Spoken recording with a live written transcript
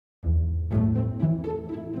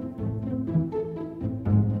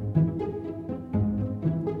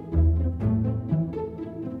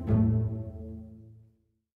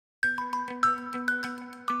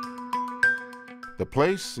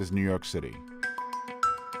place is New York City.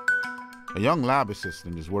 A young lab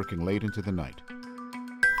assistant is working late into the night.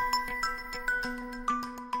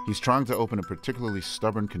 He's trying to open a particularly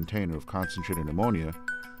stubborn container of concentrated ammonia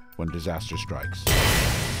when disaster strikes.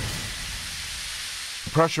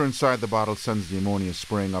 The pressure inside the bottle sends the ammonia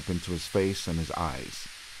spraying up into his face and his eyes.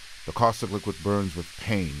 The caustic liquid burns with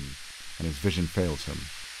pain, and his vision fails him.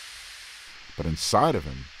 But inside of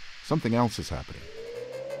him, something else is happening.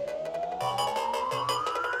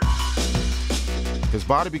 His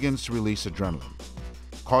body begins to release adrenaline,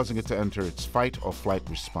 causing it to enter its fight or flight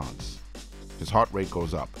response. His heart rate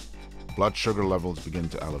goes up. Blood sugar levels begin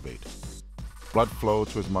to elevate. Blood flow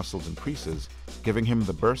to his muscles increases, giving him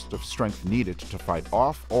the burst of strength needed to fight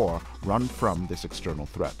off or run from this external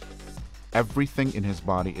threat. Everything in his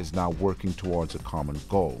body is now working towards a common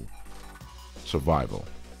goal: survival.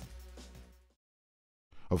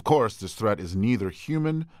 Of course, this threat is neither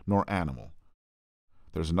human nor animal.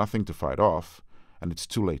 There's nothing to fight off, and it's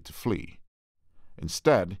too late to flee.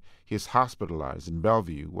 Instead, he is hospitalized in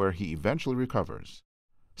Bellevue, where he eventually recovers.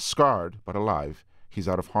 Scarred but alive, he's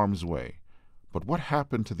out of harm's way. But what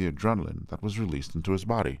happened to the adrenaline that was released into his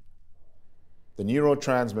body? The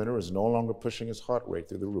neurotransmitter is no longer pushing his heart rate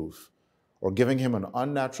through the roof or giving him an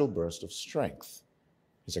unnatural burst of strength.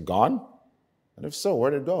 Is it gone? And if so,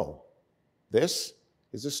 where did it go? This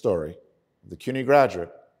is the story of the CUNY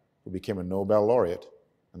graduate who became a Nobel Laureate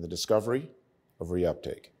and the discovery of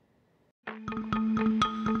reuptake.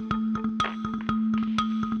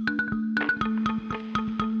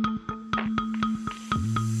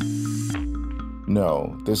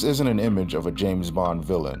 No, this isn't an image of a James Bond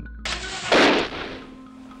villain.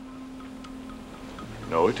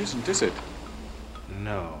 No, it isn't, is it?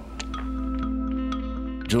 No.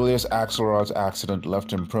 Julius Axelrod's accident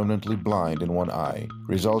left him permanently blind in one eye,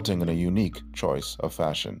 resulting in a unique choice of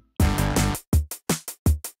fashion.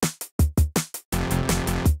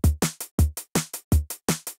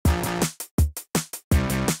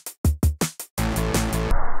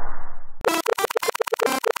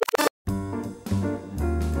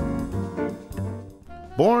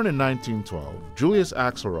 Born in 1912, Julius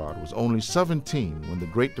Axelrod was only 17 when the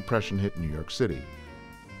Great Depression hit New York City.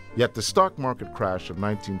 Yet the stock market crash of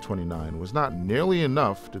 1929 was not nearly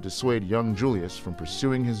enough to dissuade young Julius from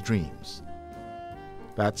pursuing his dreams.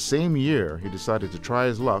 That same year, he decided to try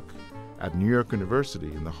his luck at New York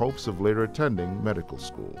University in the hopes of later attending medical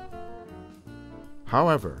school.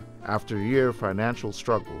 However, after a year of financial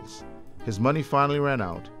struggles, his money finally ran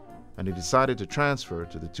out, and he decided to transfer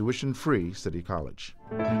to the tuition-free City College.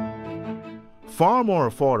 Far more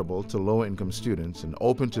affordable to low-income students and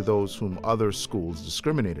open to those whom other schools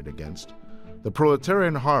discriminated against, the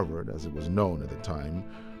proletarian Harvard, as it was known at the time,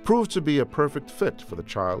 proved to be a perfect fit for the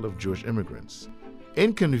child of Jewish immigrants.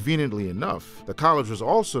 Inconveniently enough, the college was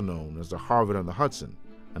also known as the Harvard on the Hudson,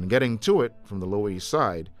 and getting to it from the Lower East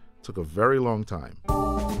Side took a very long time.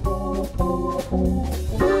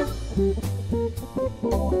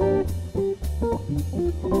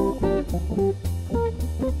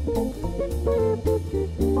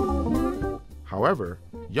 However,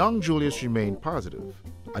 young Julius remained positive.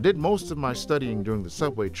 I did most of my studying during the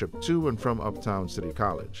subway trip to and from Uptown City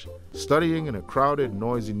College. Studying in a crowded,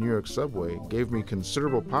 noisy New York subway gave me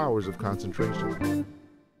considerable powers of concentration.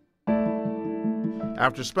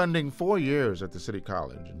 After spending 4 years at the City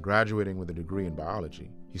College and graduating with a degree in biology,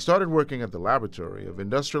 he started working at the Laboratory of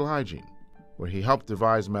Industrial Hygiene, where he helped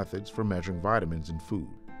devise methods for measuring vitamins in food.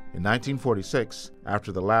 In 1946,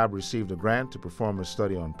 after the lab received a grant to perform a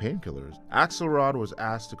study on painkillers, Axelrod was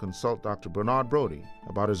asked to consult Dr. Bernard Brody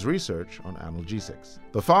about his research on analgesics.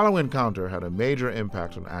 The following encounter had a major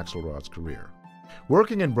impact on Axelrod's career.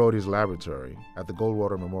 Working in Brody's laboratory at the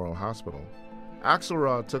Goldwater Memorial Hospital,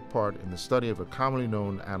 Axelrod took part in the study of a commonly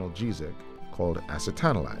known analgesic called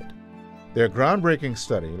acetanilide. Their groundbreaking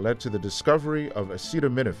study led to the discovery of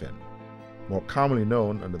acetaminophen, more commonly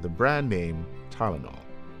known under the brand name Tylenol.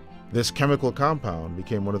 This chemical compound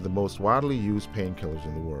became one of the most widely used painkillers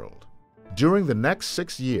in the world. During the next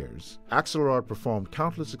 6 years, Axelrod performed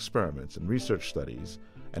countless experiments and research studies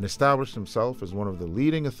and established himself as one of the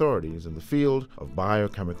leading authorities in the field of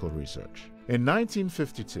biochemical research. In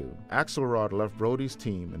 1952, Axelrod left Brody's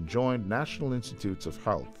team and joined National Institutes of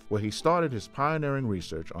Health, where he started his pioneering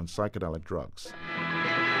research on psychedelic drugs.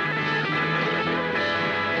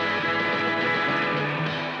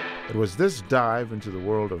 It was this dive into the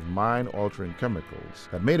world of mind-altering chemicals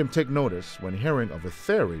that made him take notice when hearing of a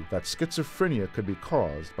theory that schizophrenia could be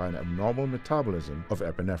caused by an abnormal metabolism of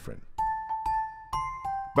epinephrine.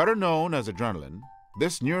 Better known as adrenaline,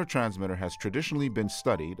 this neurotransmitter has traditionally been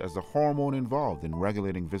studied as the hormone involved in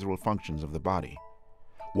regulating visceral functions of the body.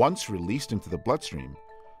 Once released into the bloodstream,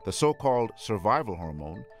 the so-called survival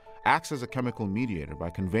hormone acts as a chemical mediator by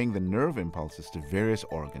conveying the nerve impulses to various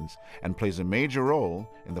organs and plays a major role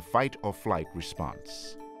in the fight or flight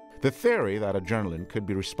response. The theory that adrenaline could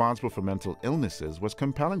be responsible for mental illnesses was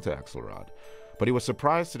compelling to Axelrod, but he was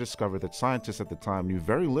surprised to discover that scientists at the time knew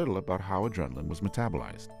very little about how adrenaline was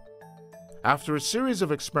metabolized. After a series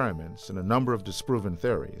of experiments and a number of disproven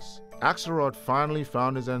theories, Axelrod finally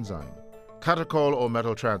found his enzyme, catechol or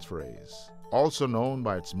methyltransferase, also known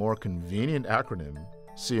by its more convenient acronym,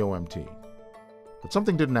 COMT. But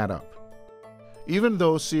something didn't add up. Even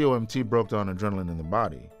though COMT broke down adrenaline in the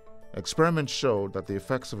body, experiments showed that the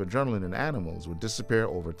effects of adrenaline in animals would disappear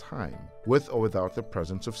over time, with or without the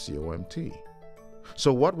presence of COMT.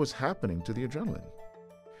 So what was happening to the adrenaline?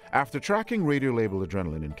 After tracking radiolabeled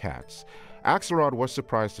adrenaline in cats, Axelrod was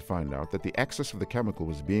surprised to find out that the excess of the chemical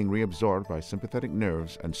was being reabsorbed by sympathetic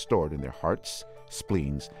nerves and stored in their hearts,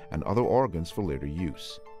 spleens, and other organs for later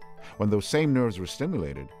use. When those same nerves were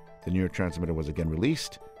stimulated, the neurotransmitter was again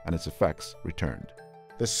released and its effects returned.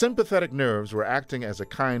 The sympathetic nerves were acting as a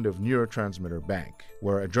kind of neurotransmitter bank,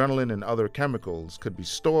 where adrenaline and other chemicals could be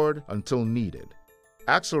stored until needed.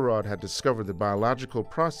 Axelrod had discovered the biological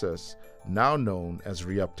process now known as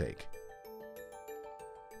reuptake.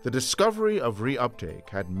 The discovery of reuptake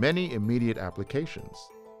had many immediate applications.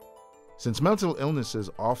 Since mental illnesses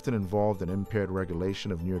often involved an impaired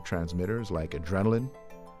regulation of neurotransmitters like adrenaline,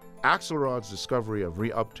 Axelrod's discovery of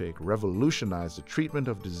reuptake revolutionized the treatment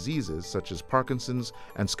of diseases such as Parkinson's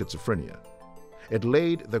and schizophrenia. It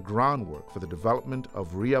laid the groundwork for the development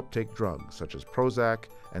of reuptake drugs such as Prozac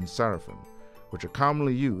and Sarafin, which are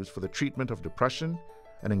commonly used for the treatment of depression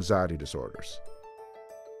and anxiety disorders.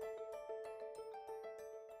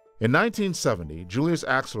 In 1970, Julius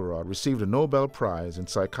Axelrod received a Nobel Prize in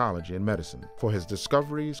psychology and medicine for his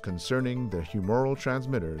discoveries concerning the humoral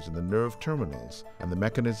transmitters in the nerve terminals and the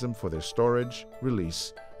mechanism for their storage,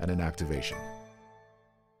 release, and inactivation.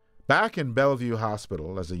 Back in Bellevue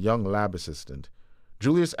Hospital as a young lab assistant,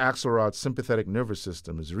 Julius Axelrod's sympathetic nervous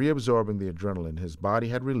system is reabsorbing the adrenaline his body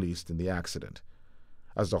had released in the accident.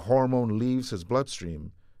 As the hormone leaves his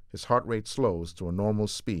bloodstream, his heart rate slows to a normal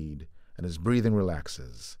speed and his breathing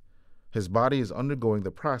relaxes. His body is undergoing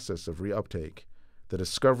the process of reuptake, the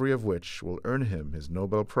discovery of which will earn him his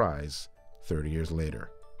Nobel Prize 30 years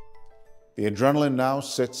later. The adrenaline now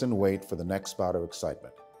sits in wait for the next bout of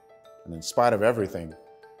excitement. And in spite of everything,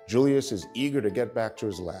 Julius is eager to get back to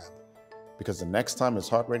his lab, because the next time his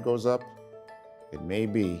heart rate goes up, it may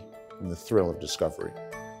be from the thrill of discovery.